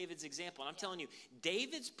follow David's example. And I'm telling you,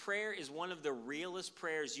 David's prayer is one of the realest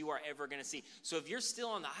prayers you are ever going to see. So if you're still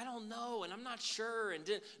on the, I don't know, and I'm not sure, and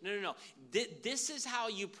no. This is how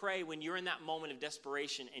you pray when you're in that moment of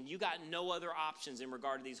desperation and you got no other options in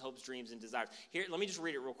regard to these hopes, dreams, and desires. Here, let me just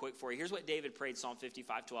read it real quick for you. Here's what David prayed, Psalm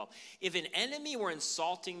 55:12. If an enemy were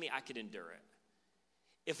insulting me, I could endure it.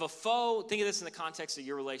 If a foe, think of this in the context of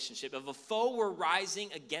your relationship. If a foe were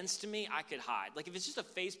rising against me, I could hide. Like if it's just a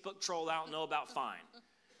Facebook troll I don't know about, fine.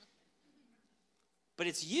 But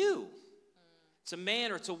it's you. It's a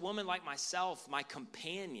man or it's a woman like myself, my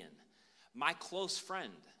companion, my close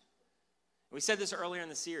friend. We said this earlier in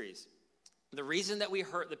the series. The reason that we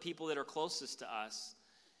hurt the people that are closest to us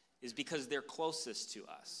is because they're closest to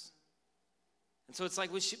us. And so it's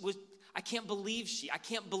like, I can't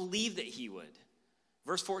believe that he would.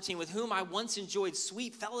 Verse 14, with whom I once enjoyed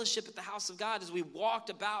sweet fellowship at the house of God as we walked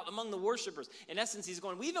about among the worshipers. In essence, he's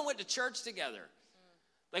going, we even went to church together.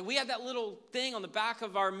 Like we had that little thing on the back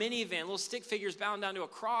of our minivan, little stick figures bound down to a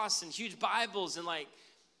cross and huge Bibles. And like,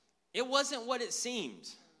 it wasn't what it seemed.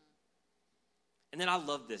 And then I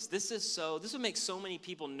love this. This would make so many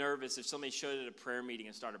people nervous if somebody showed at a prayer meeting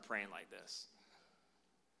and started praying like this.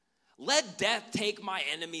 Let death take my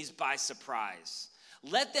enemies by surprise.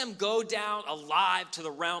 Let them go down alive to the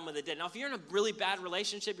realm of the dead. Now, if you're in a really bad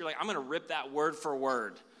relationship, you're like, I'm going to rip that word for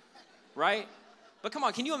word, right? But come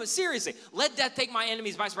on, can you, seriously, let death take my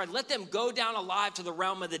enemies by surprise. Let them go down alive to the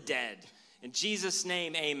realm of the dead. In Jesus'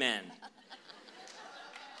 name, amen.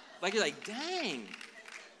 Like, you're like, dang.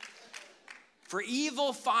 For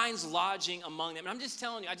evil finds lodging among them. And I'm just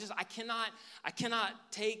telling you, I cannot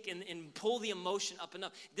take and pull the emotion up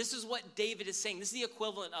enough. This is what David is saying. This is the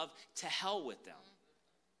equivalent of to hell with them.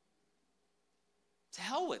 To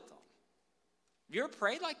hell with them. Have you ever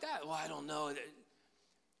prayed like that? Well, I don't know.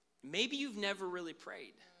 Maybe you've never really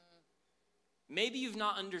prayed. Maybe you've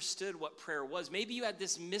not understood what prayer was. Maybe you had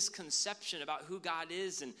this misconception about who God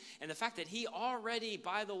is and the fact that he already,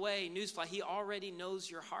 by the way, newsflash, he already knows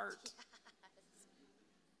your heart.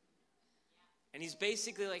 And he's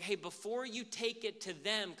basically like, hey, before you take it to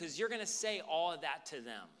them, because you're going to say all of that to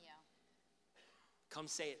them, come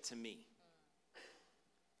say it to me.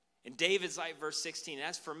 And David's like, verse 16,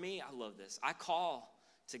 as for me, I love this. I call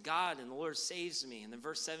to God and the Lord saves me. And then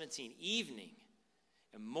verse 17, evening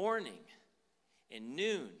and morning and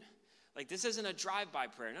noon. Like, this isn't a drive-by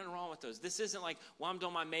prayer. Nothing wrong with those. This isn't like, while I'm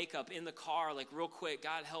doing my makeup in the car, like real quick,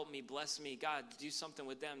 God help me, bless me. God, do something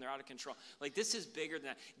with them. They're out of control. Like, this is bigger than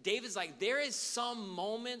that. David's like, there is some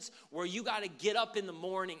moments where you got to get up in the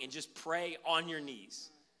morning and just pray on your knees.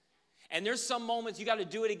 And there's some moments you got to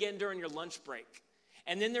do it again during your lunch break.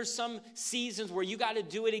 And then there's some seasons where you got to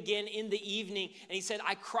do it again in the evening. And he said,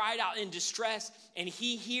 I cried out in distress, and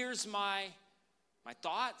he hears my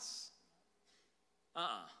thoughts.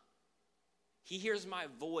 He hears my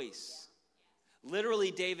voice. Literally,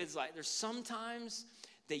 David's like, there's sometimes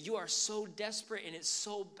that you are so desperate and it's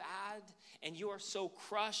so bad and you are so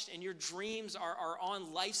crushed and your dreams are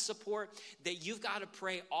on life support that you've got to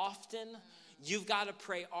pray often. You've got to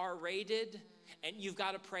pray R-rated and you've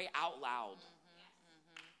got to pray out loud.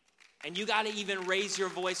 And you got to even raise your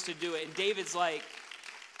voice to do it. And David's like,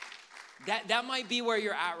 that might be where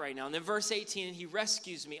you're at right now. And then verse 18, he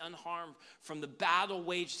rescues me unharmed from the battle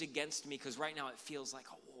waged against me, because right now it feels like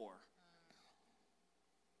a war.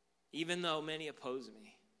 Even though many oppose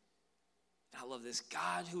me. I love this.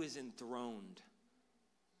 God who is enthroned.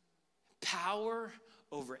 Power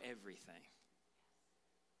over everything,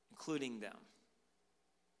 including them.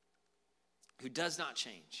 Who does not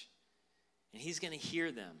change. And he's going to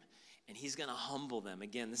hear them. And he's going to humble them.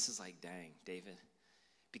 Again, this is like, dang, David.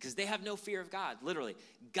 Because they have no fear of God. Literally,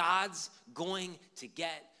 God's going to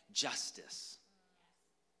get justice.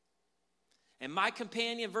 And my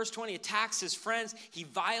companion, verse 20, attacks his friends. He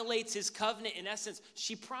violates his covenant. In essence,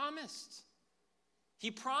 she promised. He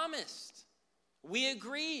promised. We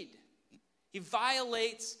agreed. He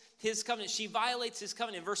violates his covenant. She violates his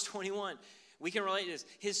covenant. In verse 21, we can relate to this.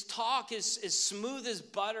 His talk is smooth as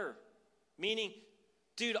butter. Meaning,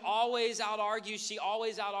 dude always out-argues. She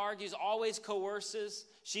always out-argues, always coerces.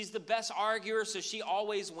 She's the best arguer, so she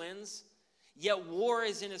always wins. Yet war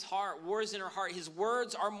is in his heart. War is in her heart. His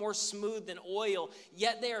words are more smooth than oil,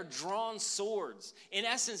 yet they are drawn swords. In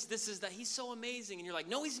essence, this is that he's so amazing. And you're like,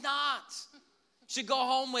 no, he's not. You should go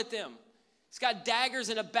home with him. He's got daggers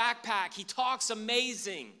in a backpack. He talks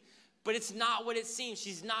amazing, but it's not what it seems.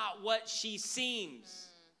 She's not what she seems.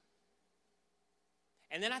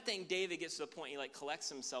 And then I think David gets to the point he like collects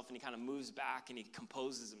himself and he kind of moves back and he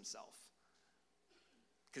composes himself.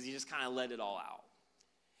 Because he just kind of let it all out.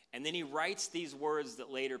 And then he writes these words that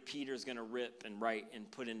later Peter's going to rip and write and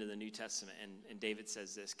put into the New Testament. And David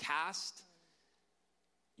says this, cast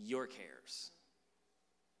your cares.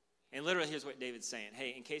 And literally here's what David's saying.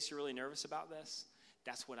 Hey, in case you're really nervous about this,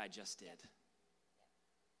 that's what I just did.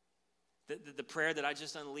 The prayer that I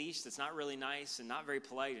just unleashed that's not really nice and not very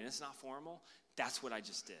polite and it's not formal, that's what I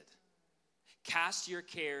just did. Cast your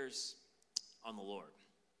cares on the Lord.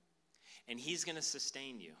 And he's going to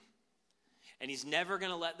sustain you. And he's never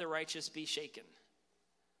going to let the righteous be shaken.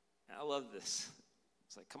 And I love this.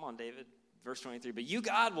 It's like, come on, David. Verse 23. But you,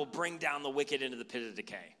 God, will bring down the wicked into the pit of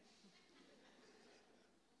decay.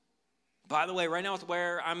 By the way, right now it's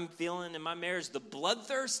where I'm feeling in my marriage, the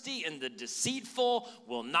bloodthirsty and the deceitful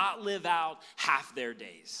will not live out half their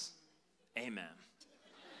days. Amen.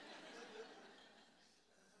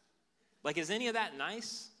 Like, is any of that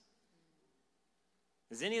nice?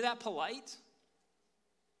 Is any of that polite?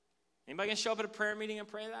 Anybody gonna show up at a prayer meeting and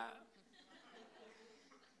pray that?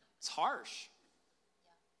 It's harsh.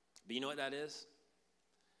 But you know what that is?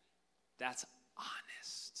 That's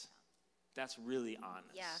honest. That's really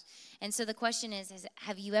honest. Yeah. And so the question is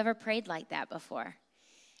have you ever prayed like that before?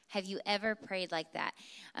 Have you ever prayed like that?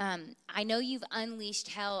 I know you've unleashed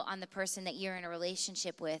hell on the person that you're in a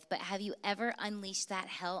relationship with, but have you ever unleashed that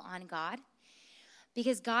hell on God?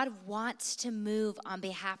 Because God wants to move on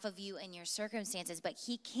behalf of you and your circumstances, but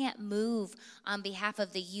he can't move on behalf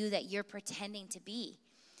of the you that you're pretending to be.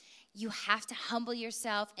 You have to humble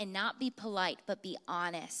yourself and not be polite, but be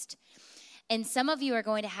honest. And some of you are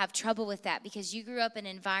going to have trouble with that because you grew up in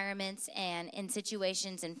environments and in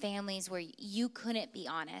situations and families where you couldn't be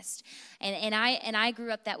honest. And I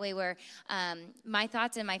grew up that way where my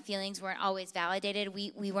thoughts and my feelings weren't always validated.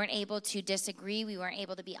 We weren't able to disagree. We weren't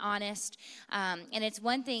able to be honest. And it's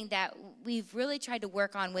one thing that we've really tried to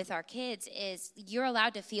work on with our kids is you're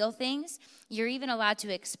allowed to feel things. You're even allowed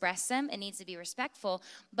to express them. It needs to be respectful.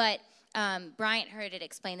 But Bryant heard it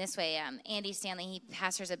explained this way. Andy Stanley, he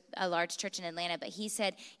pastors a large church in Atlanta, but he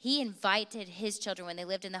said he invited his children when they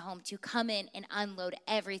lived in the home to come in and unload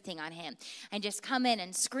everything on him and just come in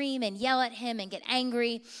and scream and yell at him and get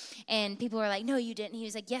angry. And people were like, no, you didn't. He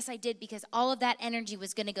was like, yes, I did, because all of that energy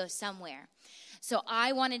was going to go somewhere. So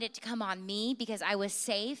I wanted it to come on me because I was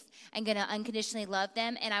safe and going to unconditionally love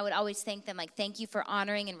them. And I would always thank them, like, thank you for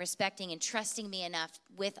honoring and respecting and trusting me enough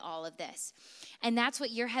with all of this. And that's what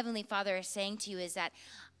your Heavenly Father is saying to you, is that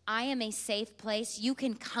I am a safe place. You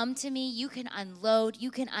can come to me. You can unload. You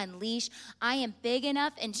can unleash. I am big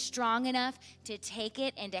enough and strong enough to take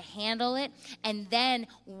it and to handle it. And then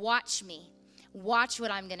watch me. Watch what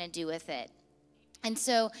I'm going to do with it. And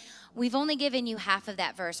so we've only given you half of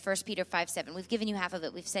that verse, 1 Peter 5:7. We've given you half of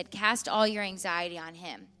it. We've said, cast all your anxiety on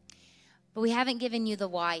him. But we haven't given you the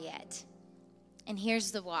why yet. And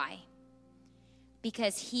here's the why.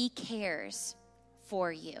 Because he cares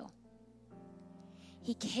for you.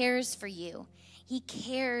 He cares for you. He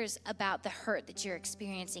cares about the hurt that you're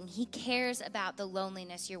experiencing. He cares about the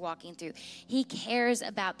loneliness you're walking through. He cares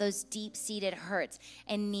about those deep-seated hurts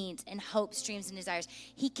and needs and hopes, dreams, and desires.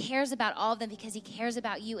 He cares about all of them because he cares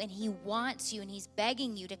about you, and he wants you, and he's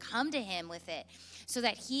begging you to come to him with it so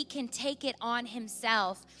that he can take it on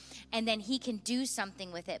himself, and then he can do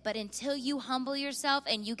something with it. But until you humble yourself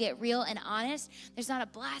and you get real and honest, there's not a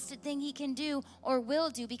blasted thing he can do or will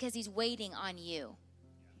do because he's waiting on you.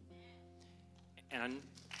 And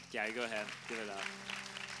yeah, go ahead, give it up.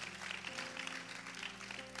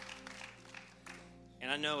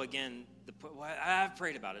 And I know, again, I've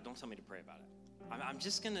prayed about it. Don't tell me to pray about it. I'm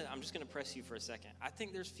just gonna press you for a second. I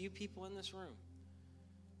think there's few people in this room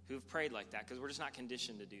who've prayed like that because we're just not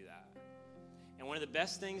conditioned to do that. And one of the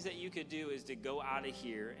best things that you could do is to go out of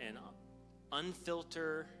here and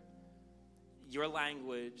unfilter your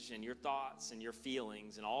language and your thoughts and your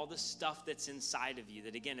feelings and all the stuff that's inside of you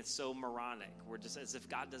that, again, it's so moronic. We're just as if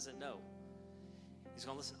God doesn't know. He's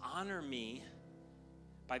going, listen, honor me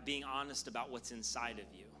by being honest about what's inside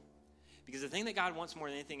of you. Because the thing that God wants more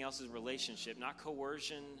than anything else is relationship, not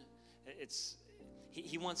coercion.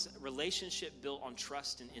 He wants a relationship built on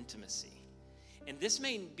trust and intimacy. And this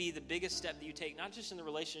may be the biggest step that you take, not just in the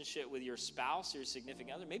relationship with your spouse or your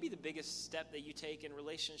significant other, maybe the biggest step that you take in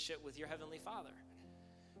relationship with your Heavenly Father,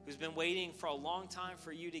 who's been waiting for a long time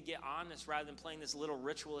for you to get honest rather than playing this little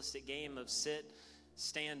ritualistic game of sit,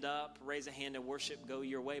 stand up, raise a hand and worship, go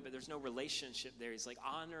your way. But there's no relationship there. He's like,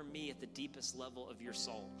 honor me at the deepest level of your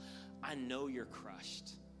soul. I know you're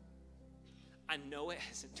crushed. I know it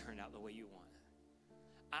hasn't turned out the way you want.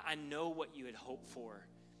 I know what you had hoped for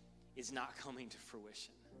is not coming to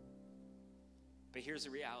fruition. But here's the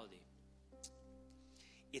reality.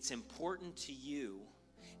 It's important to you,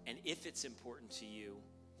 and if it's important to you,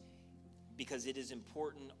 because it is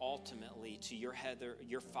important ultimately to your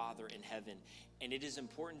Father in heaven. And it is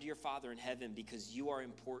important to your Father in heaven because you are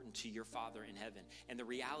important to your Father in heaven. And the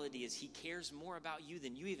reality is he cares more about you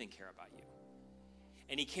than you even care about you.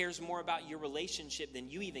 And he cares more about your relationship than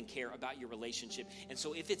you even care about your relationship. And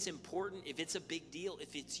so if it's important, if it's a big deal,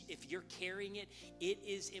 if you're carrying it, it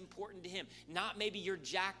is important to him. Not maybe your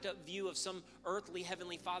jacked up view of some earthly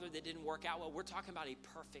heavenly Father that didn't work out well. We're talking about a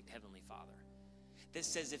perfect heavenly Father that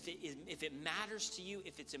says if it matters to you,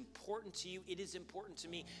 if it's important to you, it is important to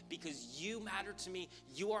me because you matter to me.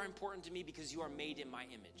 You are important to me because you are made in my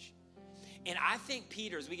image. And I think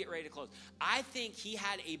Peter, as we get ready to close, I think he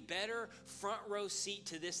had a better front row seat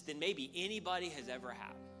to this than maybe anybody has ever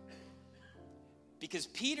had. Because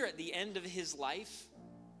Peter, at the end of his life,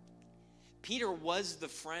 Peter was the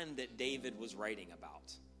friend that David was writing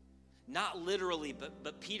about. Not literally,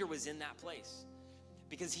 but Peter was in that place.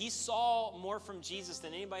 Because he saw more from Jesus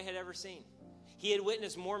than anybody had ever seen. He had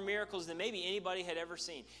witnessed more miracles than maybe anybody had ever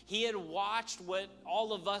seen. He had watched what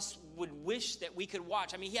all of us would wish that we could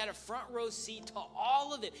watch. I mean, he had a front row seat to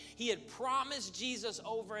all of it. He had promised Jesus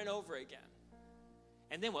over and over again.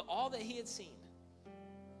 And then with all that he had seen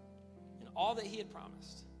and all that he had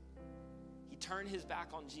promised, he turned his back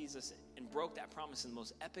on Jesus and broke that promise in the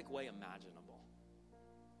most epic way imaginable.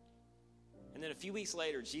 And then a few weeks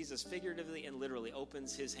later, Jesus figuratively and literally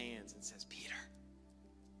opens his hands and says, Peter,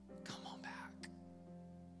 come on back.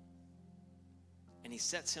 And And he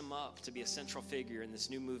sets him up to be a central figure in this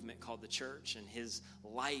new movement called the church, and his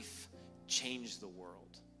life changed the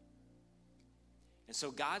world. And so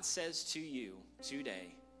God says to you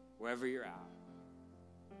today, wherever you're at,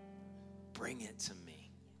 bring it to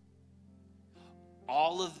me.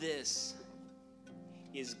 All of this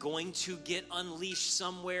is going to get unleashed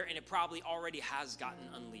somewhere, and it probably already has gotten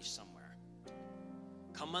unleashed somewhere.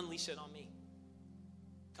 Come unleash it on me.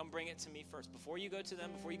 Come bring it to me first. Before you go to them,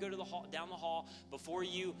 before you go to the hall, down the hall, before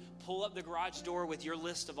you pull up the garage door with your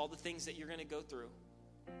list of all the things that you're going to go through,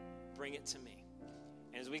 bring it to me.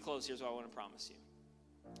 And as we close, here's what I want to promise you.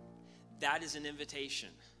 That is an invitation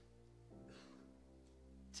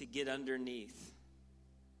to get underneath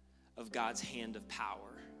of God's hand of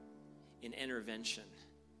power in intervention,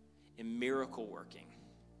 in miracle working,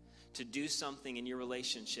 to do something in your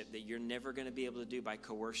relationship that you're never going to be able to do by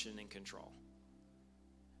coercion and control.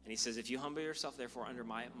 And he says, if you humble yourself, therefore, under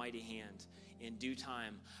my mighty hand, in due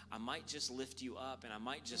time, I might just lift you up, and I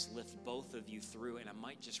might just lift both of you through, and I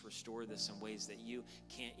might just restore this in ways that you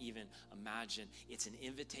can't even imagine. It's an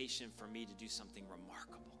invitation for me to do something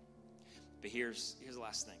remarkable. But here's the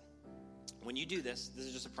last thing. When you do this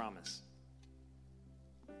is just a promise.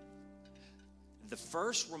 The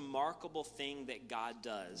first remarkable thing that God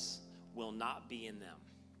does will not be in them.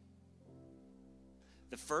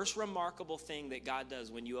 The first remarkable thing that God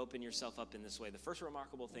does when you open yourself up in this way, the first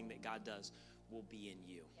remarkable thing that God does will be in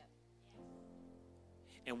you.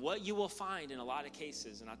 And what you will find in a lot of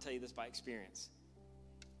cases, and I'll tell you this by experience,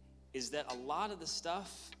 is that a lot of the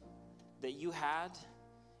stuff that you had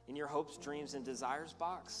in your hopes, dreams, and desires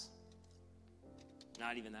box,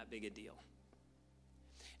 not even that big a deal.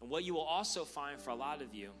 And what you will also find for a lot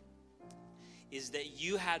of you is that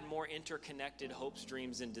you had more interconnected hopes,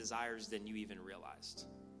 dreams, and desires than you even realized.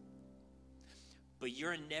 But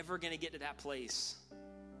you're never going to get to that place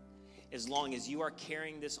as long as you are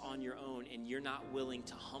carrying this on your own and you're not willing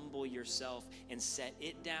to humble yourself and set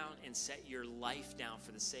it down and set your life down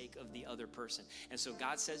for the sake of the other person. And so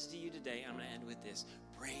God says to you today, I'm going to end with this,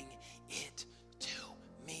 bring it to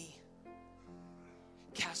me.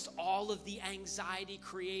 Cast all of the anxiety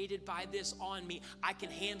created by this on me. I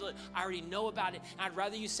can handle it. I already know about it. I'd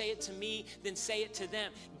rather you say it to me than say it to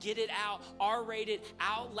them. Get it out, R-rated,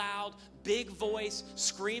 out loud, big voice.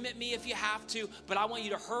 Scream at me if you have to. But I want you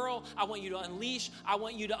to hurl. I want you to unleash. I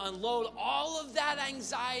want you to unload all of that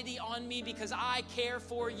anxiety on me because I care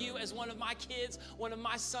for you as one of my kids, one of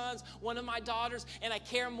my sons, one of my daughters. And I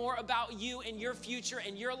care more about you and your future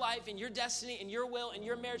and your life and your destiny and your will and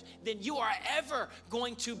your marriage than you are ever going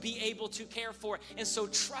to be able to care for. And so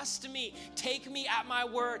trust me, take me at my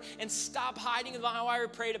word, and stop hiding about how I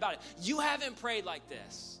prayed about it. You haven't prayed like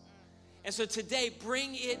this. And so today,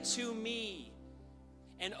 bring it to me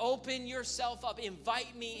and open yourself up.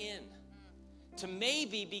 Invite me in to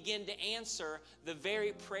maybe begin to answer the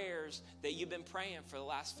very prayers that you've been praying for the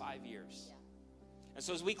last 5 years. And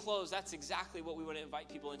so as we close, that's exactly what we want to invite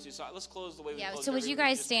people into. So let's close the way we close. So would you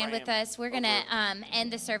guys stand with us? We're going to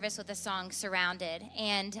end the service with the song Surrounded.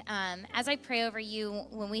 And as I pray over you,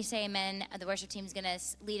 when we say amen, the worship team is going to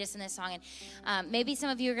lead us in this song. And maybe some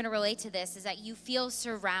of you are going to relate to this, is that you feel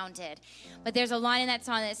surrounded. But there's a line in that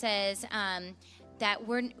song that says that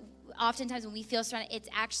we're oftentimes when we feel surrounded, it's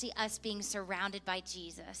actually us being surrounded by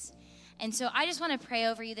Jesus. And so I just want to pray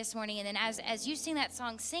over you this morning. And then as you sing that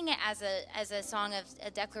song, sing it as a song of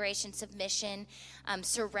a declaration, submission,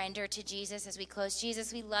 surrender to Jesus as we close.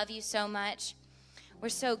 Jesus, we love you so much. We're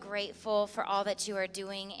so grateful for all that you are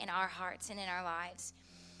doing in our hearts and in our lives.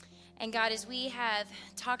 And God, as we have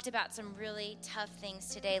talked about some really tough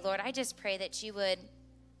things today, Lord, I just pray that you would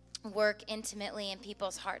work intimately in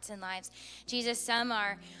people's hearts and lives. Jesus, some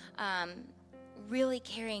are really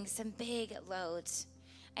carrying some big loads.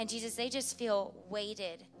 And Jesus, they just feel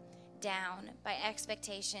weighted down by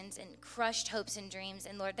expectations and crushed hopes and dreams.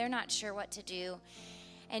 And Lord, they're not sure what to do.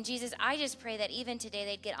 And Jesus, I just pray that even today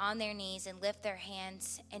they'd get on their knees and lift their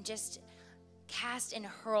hands and just cast and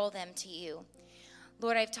hurl them to you.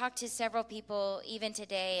 Lord, I've talked to several people even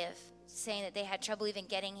today of saying that they had trouble even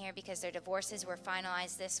getting here because their divorces were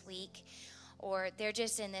finalized this week. Or they're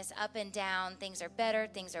just in this up and down. Things are better,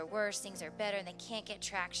 things are worse, things are better, and they can't get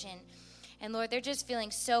traction. And Lord, they're just feeling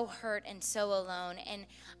so hurt and so alone. And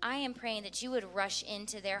I am praying that you would rush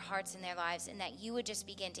into their hearts and their lives and that you would just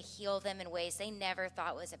begin to heal them in ways they never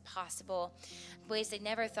thought was possible, ways they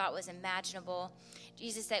never thought was imaginable.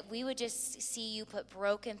 Jesus, that we would just see you put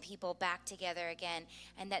broken people back together again,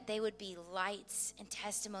 and that they would be lights and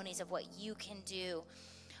testimonies of what you can do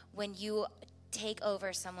when you take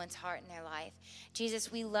over someone's heart in their life.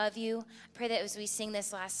 Jesus, we love you. I pray that as we sing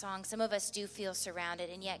this last song, some of us do feel surrounded,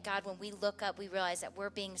 and yet, God, when we look up, we realize that we're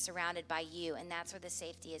being surrounded by you, and that's where the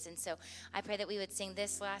safety is. And so I pray that we would sing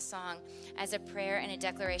this last song as a prayer and a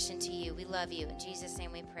declaration to you. We love you. In Jesus'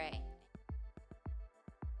 name we pray.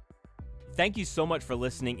 Thank you so much for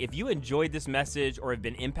listening. If you enjoyed this message or have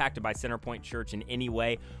been impacted by Centerpoint Church in any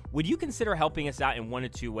way, would you consider helping us out in one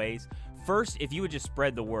of two ways? First, if you would just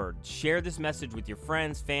spread the word, share this message with your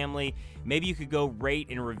friends, family. Maybe you could go rate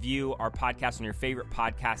and review our podcast on your favorite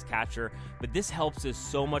podcast catcher, but this helps us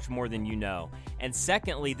so much more than you know. And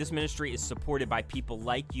secondly, this ministry is supported by people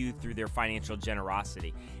like you through their financial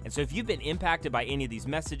generosity. And so if you've been impacted by any of these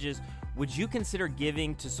messages, would you consider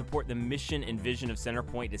giving to support the mission and vision of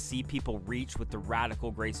Centerpoint to see people reach with the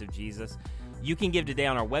radical grace of Jesus? You can give today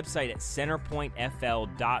on our website at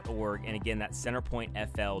centerpointfl.org. And again, that's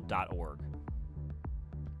centerpointfl.org.